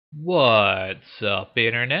What's up,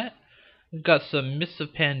 Internet? We've got some Mists of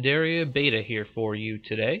Panderia beta here for you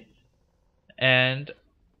today, and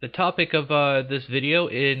the topic of this video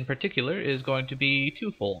in particular is going to be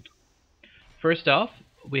twofold. First off,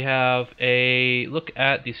 we have a look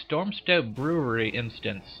at the Stormstrout Brewery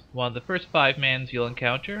instance, one of the first 5-mans you'll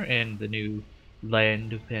encounter in the new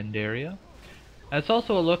land of Panderia. And it's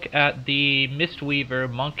also a look at the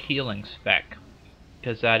Mistweaver monk healing spec,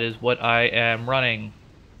 because that is what I am running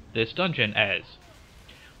this dungeon as.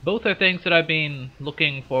 Both are things that I've been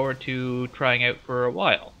looking forward to trying out for a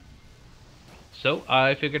while. So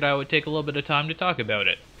I figured I would take a little bit of time to talk about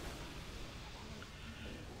it.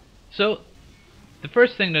 So the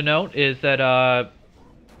first thing to note is that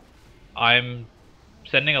I'm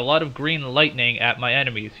sending a lot of green lightning at my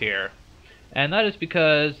enemies here. And that is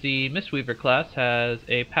because the Mistweaver class has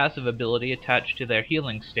a passive ability attached to their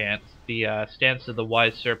healing stance, the Stance of the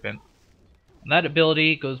Wise Serpent. And that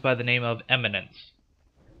ability goes by the name of Eminence.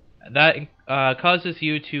 That causes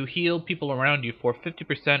you to heal people around you for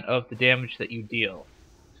 50% of the damage that you deal.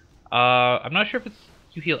 I'm not sure if it's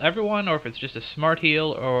you heal everyone or if it's just a smart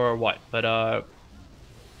heal or what, but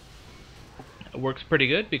it works pretty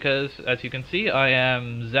good because, as you can see, I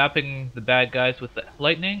am zapping the bad guys with the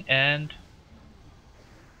lightning and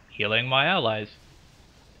healing my allies.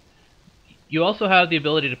 You also have the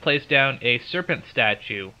ability to place down a serpent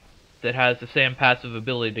statue that has the same passive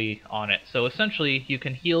ability on it. So essentially, you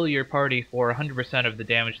can heal your party for 100% of the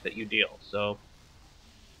damage that you deal. So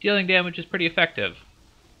dealing damage is pretty effective.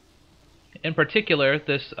 In particular,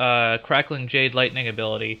 this Crackling Jade Lightning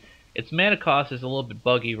ability, its mana cost is a little bit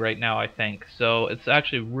buggy right now, I think. So it's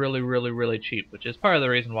actually really cheap, which is part of the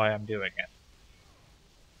reason why I'm doing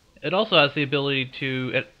it. It also has the ability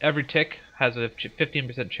to, every tick has a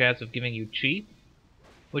 15% chance of giving you chi,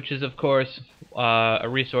 which is, of course, a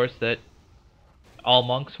resource that all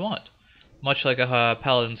monks want, much like a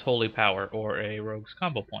paladin's holy power or a rogue's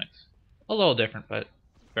combo points. A little different, but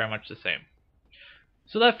very much the same.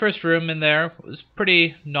 So that first room in there was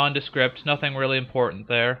pretty nondescript, nothing really important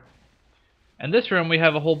there. In this room we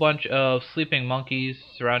have a whole bunch of sleeping monkeys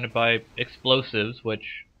surrounded by explosives,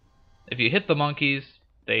 which, if you hit the monkeys,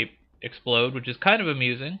 they explode, which is kind of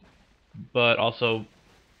amusing, but also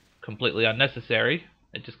completely unnecessary.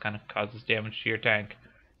 It just kind of causes damage to your tank.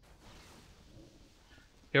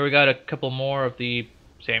 Here we got a couple more of the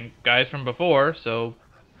same guys from before, so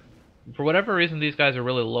for whatever reason these guys are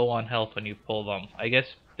really low on health when you pull them. I guess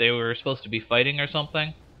they were supposed to be fighting or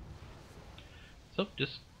something. So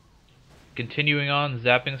just continuing on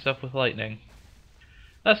zapping stuff with lightning.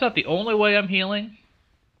 That's not the only way I'm healing.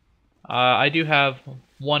 I do have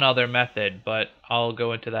one other method, but I'll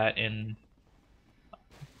go into that in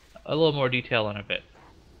a little more detail in a bit.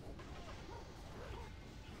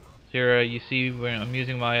 Here you see I'm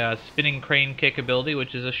using my spinning crane kick ability,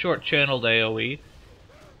 which is a short channeled AoE.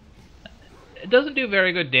 It doesn't do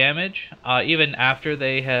very good damage, even after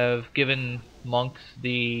they have given monks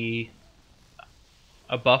a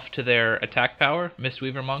buff to their attack power,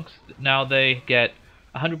 Mistweaver monks. Now they get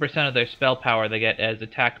 100% of their spell power they get as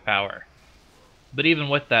attack power. But even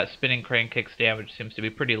with that, spinning crane kick's damage seems to be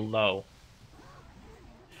pretty low.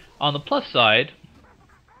 On the plus side,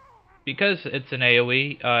 because it's an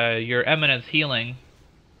AoE, your Eminence healing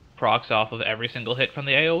procs off of every single hit from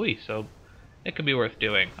the AoE, so it could be worth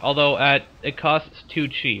doing. Although it costs 2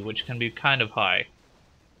 chi, which can be kind of high.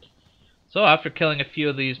 So after killing a few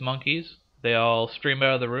of these monkeys, they all stream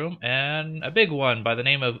out of the room, and a big one by the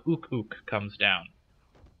name of Ook Ook comes down.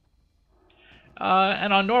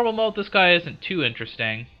 And on normal mode, this guy isn't too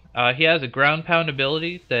interesting. He has a ground pound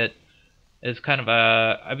ability that is kind of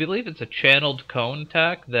I believe it's a channeled cone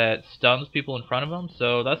attack that stuns people in front of him,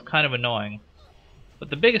 so that's kind of annoying. But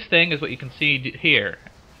the biggest thing is what you can see here.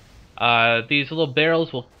 These little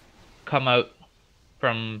barrels will come out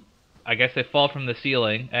from, I guess they fall from the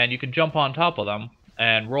ceiling, and you can jump on top of them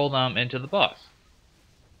and roll them into the boss.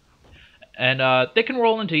 And they can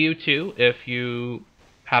roll into you too if you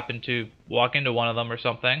happen to walk into one of them or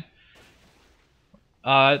something.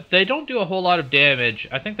 They don't do a whole lot of damage.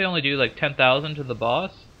 I think they only do like 10,000 to the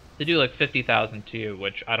boss. They do like 50,000 to you,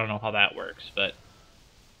 which I don't know how that works, but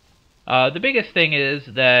the biggest thing is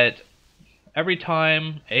that every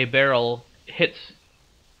time a barrel hits,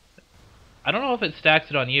 I don't know if it stacks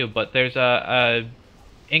it on you, but there's a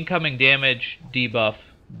incoming damage debuff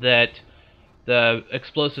that the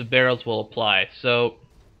explosive barrels will apply. So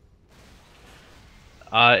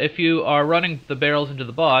if you are running the barrels into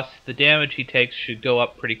the boss, the damage he takes should go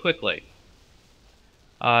up pretty quickly.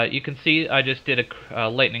 You can see I just did a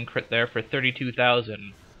lightning crit there for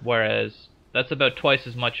 32,000, whereas that's about twice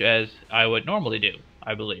as much as I would normally do.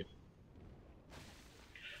 I believe.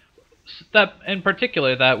 That, in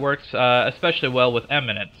particular, that works especially well with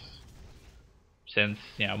Eminence, since,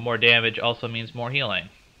 you know, more damage also means more healing.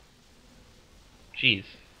 Jeez.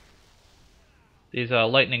 These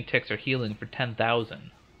lightning ticks are healing for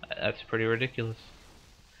 10,000. That's pretty ridiculous.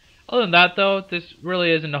 Other than that, though, this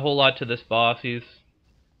really isn't a whole lot to this boss. He's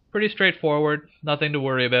pretty straightforward, nothing to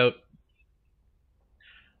worry about.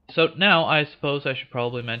 So now, I suppose I should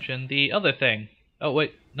probably mention the other thing. Oh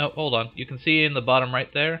wait, no, hold on. You can see in the bottom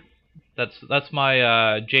right there, that's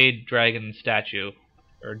my Jade Dragon statue,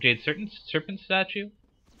 or Jade Serpent statue.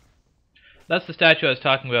 That's the statue I was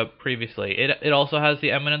talking about previously. It also has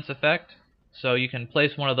the Eminence effect, so you can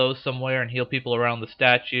place one of those somewhere and heal people around the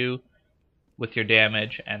statue with your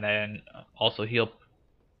damage, and then also heal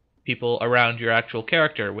people around your actual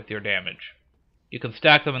character with your damage. You can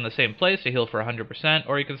stack them in the same place to heal for 100%,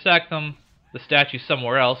 or you can stack them, the statue,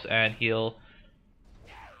 somewhere else and heal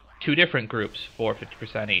two different groups for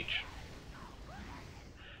 50% each.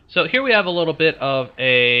 So here we have a little bit of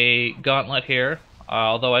a gauntlet here,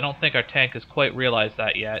 although I don't think our tank has quite realized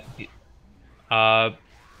that yet.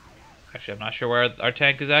 Actually, I'm not sure where our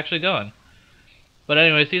tank is actually going. But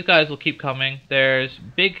anyways, these guys will keep coming. There's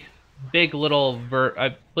big little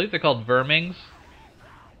I believe they're called vermings.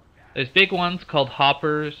 There's big ones called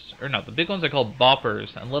hoppers, or no, the big ones are called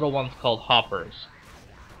boppers, and little ones called hoppers.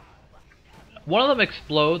 One of them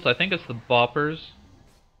explodes, I think it's the boppers,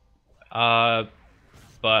 but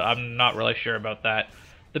I'm not really sure about that.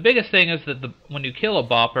 The biggest thing is that when you kill a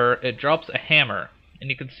bopper, it drops a hammer, and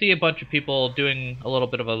you can see a bunch of people doing a little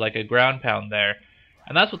bit of a ground pound there,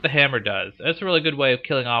 and that's what the hammer does. It's a really good way of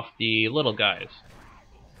killing off the little guys.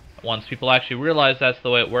 Once people actually realize that's the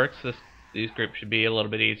way it works, these groups should be a little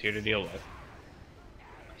bit easier to deal with.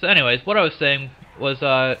 So anyways, what I was saying was,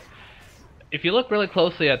 if you look really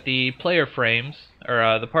closely at the player frames,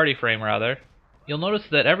 or the party frame rather, you'll notice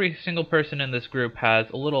that every single person in this group has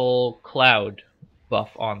a little cloud buff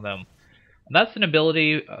on them. And that's an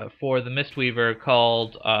ability for the mistweaver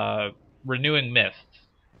called Renewing Mists.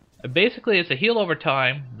 Basically, it's a heal over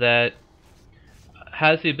time that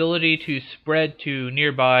has the ability to spread to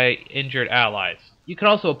nearby injured allies. You can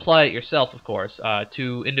also apply it yourself, of course,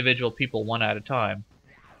 to individual people one at a time.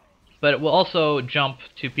 But it will also jump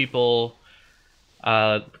to people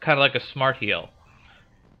kind of like a smart heal.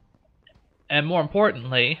 And more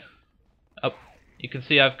importantly, you can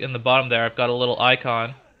see in the bottom there I've got a little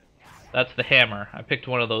icon. That's the hammer. I picked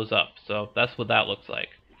one of those up, so that's what that looks like.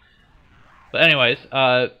 But anyways,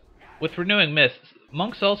 with Renewing Mists,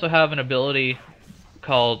 monks also have an ability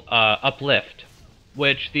called Uplift,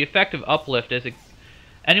 which the effect of Uplift is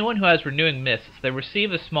anyone who has Renewing Mists, they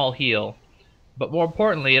receive a small heal, but more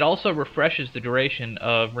importantly, it also refreshes the duration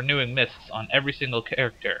of Renewing Mists on every single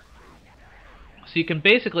character. So you can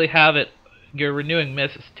basically have your Renewing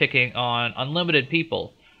Mists ticking on unlimited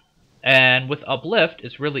people, and with Uplift,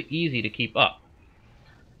 it's really easy to keep up.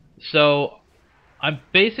 So I'm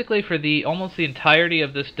basically, for almost the entirety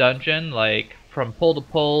of this dungeon, like from pull to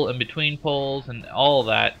pull and between pulls and all of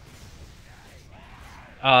that,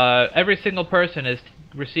 every single person is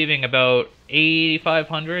receiving about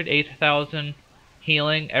 8,500, 8,000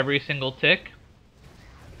 healing every single tick.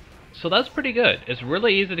 So that's pretty good. It's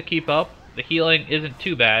really easy to keep up. The healing isn't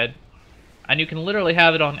too bad, and you can literally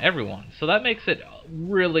have it on everyone. So that makes it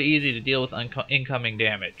really easy to deal with incoming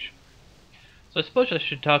damage. So I suppose I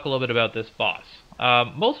should talk a little bit about this boss.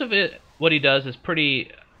 Most of it, what he does, is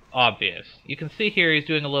pretty obvious. You can see here he's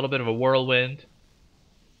doing a little bit of a whirlwind,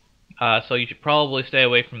 so you should probably stay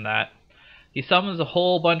away from that. He summons a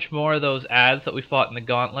whole bunch more of those ads that we fought in the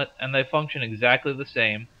gauntlet, and they function exactly the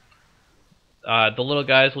same. The little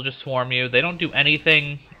guys will just swarm you. They don't do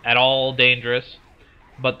anything at all dangerous,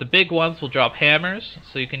 but the big ones will drop hammers,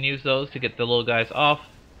 so you can use those to get the little guys off,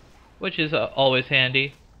 which is always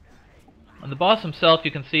handy. And the boss himself,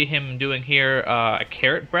 you can see him doing here a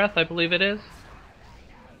carrot breath, I believe it is.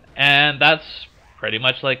 And that's pretty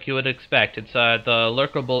much like you would expect. It's the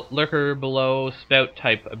lurker below spout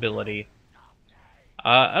type ability.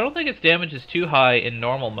 I don't think its damage is too high in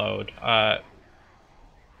normal mode.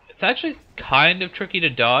 It's actually kind of tricky to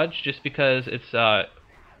dodge, just because it's, at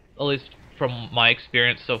least from my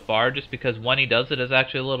experience so far, just because when he does it is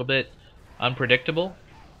actually a little bit unpredictable.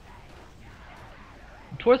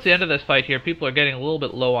 Towards the end of this fight here, people are getting a little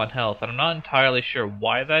bit low on health, and I'm not entirely sure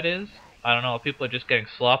why that is. I don't know if people are just getting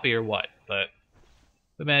sloppy or what, but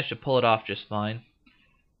we managed to pull it off just fine.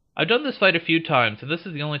 I've done this fight a few times, and this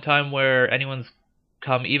is the only time where anyone's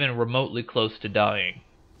come even remotely close to dying.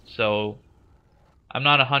 So I'm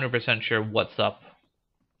not 100% sure what's up,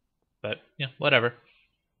 but yeah, whatever.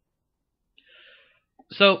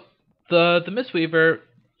 So the mistweaver,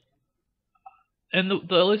 and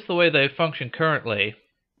at least the way they function currently,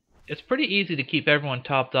 it's pretty easy to keep everyone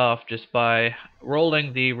topped off just by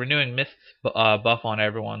rolling the renewing mists buff on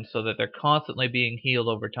everyone so that they're constantly being healed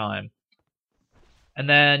over time. And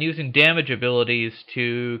then using damage abilities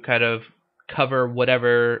to kind of cover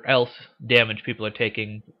whatever else damage people are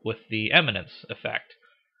taking with the Eminence effect.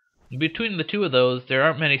 Between the two of those, there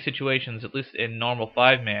aren't many situations, at least in normal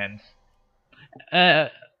 5-mans. And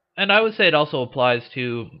I would say it also applies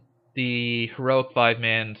to the heroic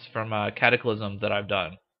 5-mans from Cataclysm that I've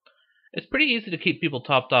done. It's pretty easy to keep people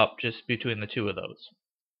topped up just between the two of those.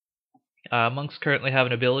 Monks currently have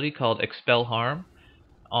an ability called Expel Harm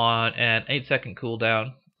on an 8-second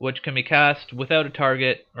cooldown, which can be cast without a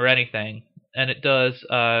target or anything, and it does.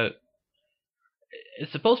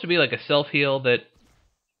 It's supposed to be like a self-heal that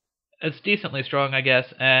is decently strong, I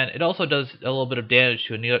guess, and it also does a little bit of damage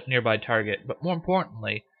to a nearby target. But more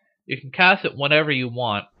importantly, you can cast it whenever you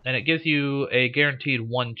want, and it gives you a guaranteed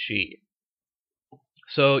 1 chi.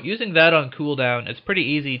 So using that on cooldown, it's pretty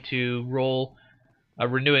easy to roll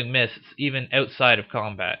renewing mists even outside of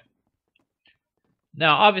combat.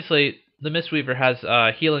 Now, obviously, the Mistweaver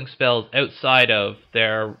has healing spells outside of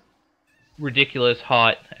their ridiculous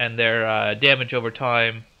hot and their damage over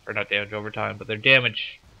time, or not damage over time, but their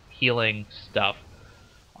damage healing stuff.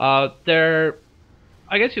 Their,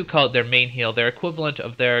 I guess you'd call it their main heal, their equivalent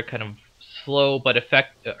of their kind of slow but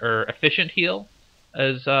efficient heal,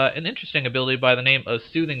 is an interesting ability by the name of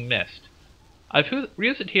Soothing Mist. I've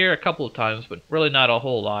used it here a couple of times, but really not a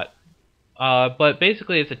whole lot. But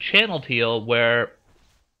basically, it's a channeled heal where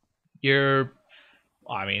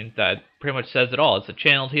that pretty much says it all. It's a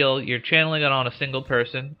channeled heal. You're channeling it on a single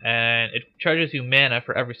person, and it charges you mana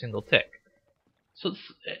for every single tick. So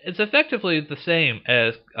it's effectively the same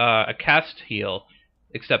as a cast heal,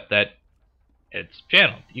 except that it's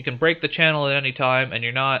channeled. You can break the channel at any time, and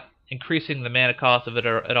you're not increasing the mana cost of it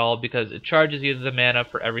at all because it charges you the mana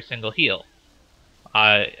for every single heal.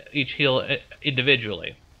 Each heal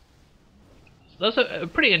individually. So that's a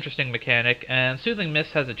pretty interesting mechanic, and Soothing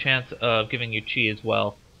Mist has a chance of giving you chi as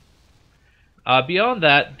well. Beyond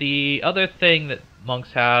that, the other thing that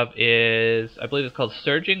monks have is, I believe it's called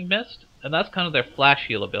Surging Mist, and that's kind of their flash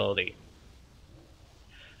heal ability.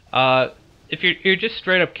 If you're just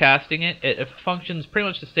straight up casting it, it functions pretty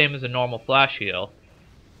much the same as a normal flash heal.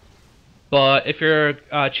 But if you're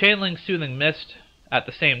channeling Soothing Mist at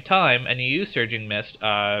the same time, and you use Surging Mist,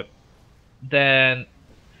 then,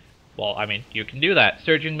 well, I mean, you can do that.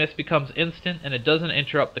 Surging Mist becomes instant, and it doesn't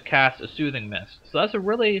interrupt the cast of Soothing Mist. So that's a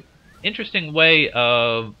really interesting way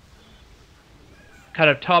of kind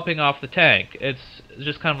of topping off the tank. It's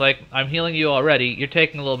just kind of like, I'm healing you already, you're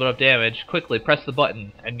taking a little bit of damage, quickly press the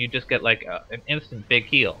button, and you just get like an instant big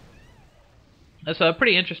heal. That's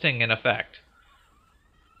pretty interesting in effect.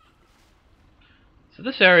 So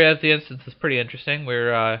this area of the instance is pretty interesting.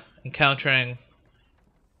 We're encountering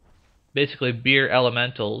basically beer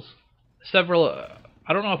elementals. Several,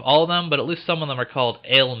 I don't know if all of them, but at least some of them are called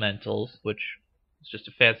elementals, which is just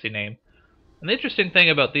a fancy name. And the interesting thing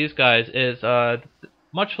about these guys is,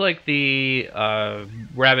 much like the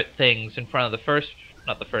rabbit things in front of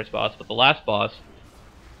not the first boss, but the last boss,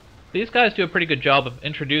 these guys do a pretty good job of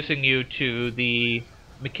introducing you to the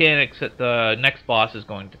mechanics that the next boss is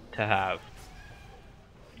going to have.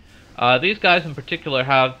 These guys in particular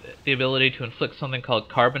have the ability to inflict something called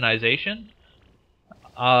carbonization,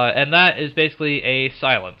 and that is basically a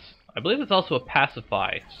silence. I believe it's also a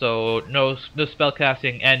pacify, so no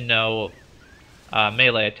spellcasting and no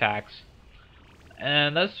melee attacks.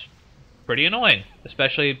 And that's pretty annoying,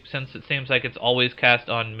 especially since it seems like it's always cast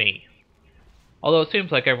on me. Although it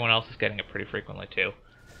seems like everyone else is getting it pretty frequently too.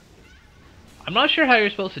 I'm not sure how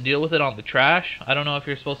you're supposed to deal with it on the trash. I don't know if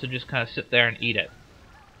you're supposed to just kind of sit there and eat it.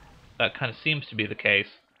 That kind of seems to be the case.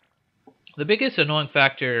 The biggest annoying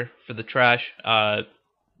factor for the trash,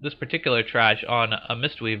 this particular trash on a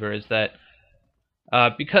Mistweaver, is that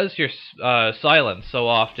because you're silenced so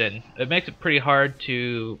often, it makes it pretty hard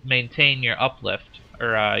to maintain your uplift,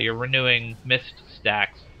 or your renewing mist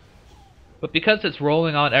stacks. But because it's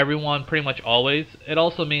rolling on everyone pretty much always, it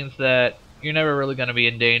also means that you're never really going to be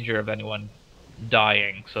in danger of anyone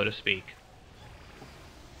dying, so to speak.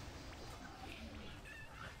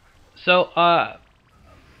 So, I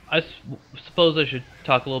suppose I should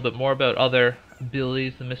talk a little bit more about other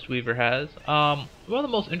abilities the Mistweaver has. One of the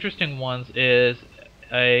most interesting ones is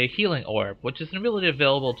a Healing Orb, which is an ability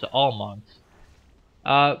available to all monks.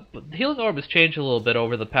 But the Healing Orb has changed a little bit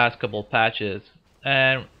over the past couple of patches,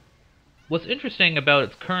 and what's interesting about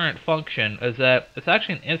its current function is that it's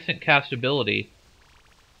actually an instant cast ability,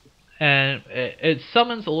 and it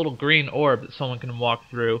summons a little green orb that someone can walk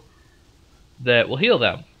through that will heal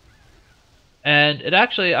them. And it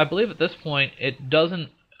actually, I believe at this point, it doesn't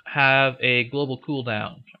have a global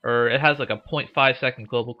cooldown, or it has like a 0.5 second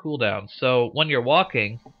global cooldown. So when you're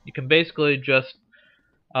walking, you can basically just,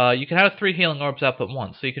 you can have 3 healing orbs up at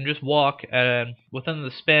once. So you can just walk, and within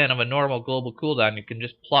the span of a normal global cooldown, you can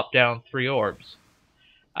just plop down 3 orbs.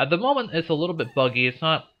 At the moment, it's a little bit buggy. It's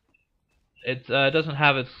not, it doesn't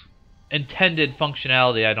have its intended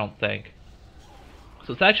functionality, I don't think.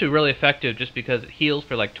 So it's actually really effective just because it heals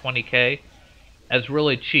for like 20k. As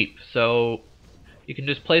really cheap, so you can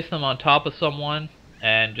just place them on top of someone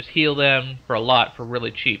and just heal them for a lot for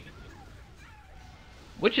really cheap.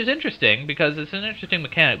 Which is interesting because it's an interesting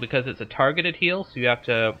mechanic because it's a targeted heal, so you have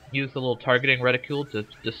to use the little targeting reticule to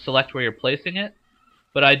select where you're placing it.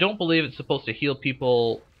 But I don't believe it's supposed to heal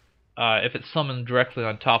people if it's summoned directly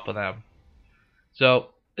on top of them. So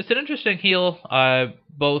it's an interesting heal,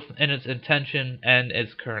 both in its intention and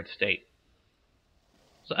its current state.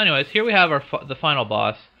 So anyways, here we have the final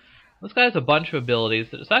boss. This guy has a bunch of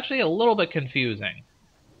abilities that is actually a little bit confusing.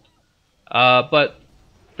 But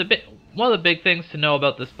one of the big things to know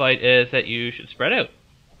about this fight is that you should spread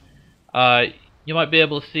out. You might be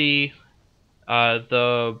able to see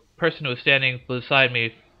the person who is standing beside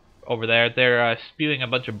me over there. They're spewing a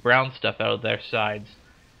bunch of brown stuff out of their sides.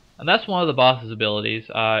 And that's one of the boss's abilities.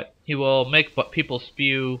 He will make people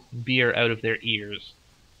spew beer out of their ears.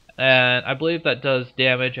 And I believe that does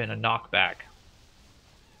damage and a knockback.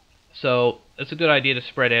 So it's a good idea to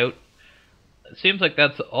spread out. It seems like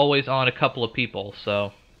that's always on a couple of people,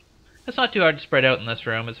 so it's not too hard to spread out in this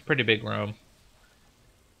room. It's a pretty big room.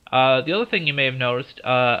 The other thing you may have noticed,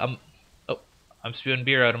 I'm spewing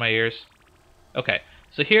beer out of my ears. Okay,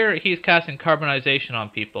 so here he's casting carbonization on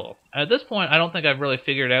people. At this point, I don't think I've really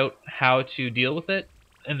figured out how to deal with it,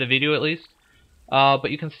 in the video at least.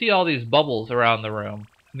 But you can see all these bubbles around the room.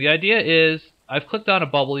 The idea is, I've clicked on a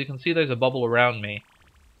bubble, you can see there's a bubble around me.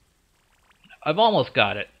 I've almost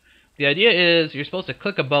got it. The idea is, you're supposed to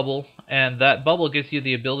click a bubble, and that bubble gives you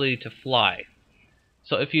the ability to fly.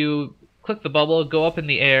 So if you click the bubble, go up in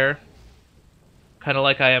the air, kind of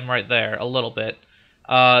like I am right there, a little bit,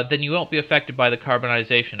 then you won't be affected by the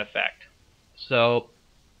carbonization effect. So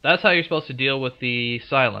that's how you're supposed to deal with the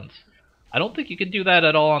silence. I don't think you can do that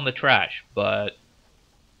at all on the trash, but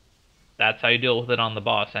that's how you deal with it on the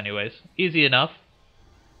boss anyways. Easy enough.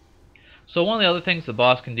 So one of the other things the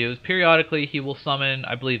boss can do is periodically he will summon,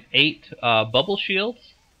 I believe, 8 bubble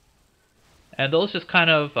shields. And those just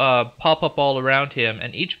kind of pop up all around him,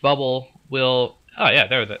 and each bubble will... Oh yeah,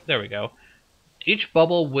 there we go. Each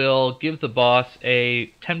bubble will give the boss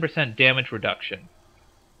a 10% damage reduction.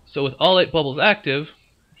 So with all 8 bubbles active,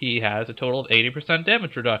 he has a total of 80%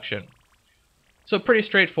 damage reduction. So pretty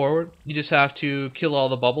straightforward. You just have to kill all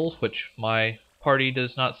the bubbles, which my party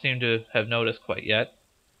does not seem to have noticed quite yet.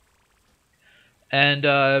 And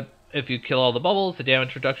if you kill all the bubbles, the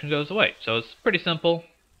damage reduction goes away. So it's pretty simple.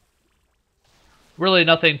 Really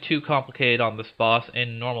nothing too complicated on this boss,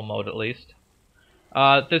 in normal mode at least.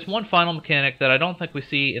 There's one final mechanic that I don't think we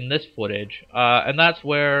see in this footage, and that's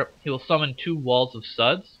where he will summon 2 walls of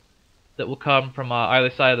suds that will come from either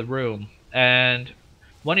side of the room. And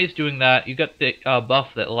when he's doing that, you get the buff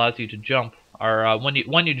that allows you to jump, or when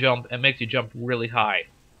you jump, it makes you jump really high.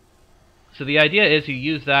 So the idea is you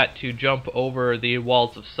use that to jump over the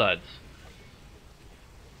walls of suds,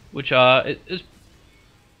 which is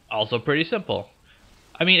also pretty simple.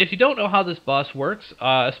 I mean, if you don't know how this boss works,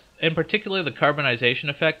 in particular the carbonization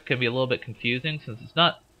effect can be a little bit confusing since it's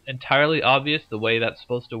not entirely obvious the way that's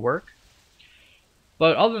supposed to work.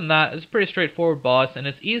 But other than that, it's a pretty straightforward boss, and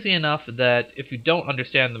it's easy enough that if you don't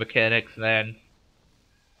understand the mechanics, then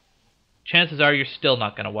chances are you're still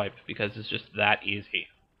not going to wipe, because it's just that easy.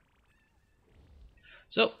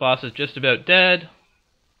 So, boss is just about dead.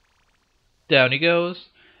 Down he goes.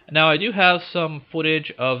 Now I do have some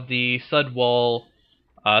footage of the sud wall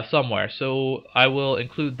somewhere, so I will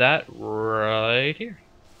include that right here.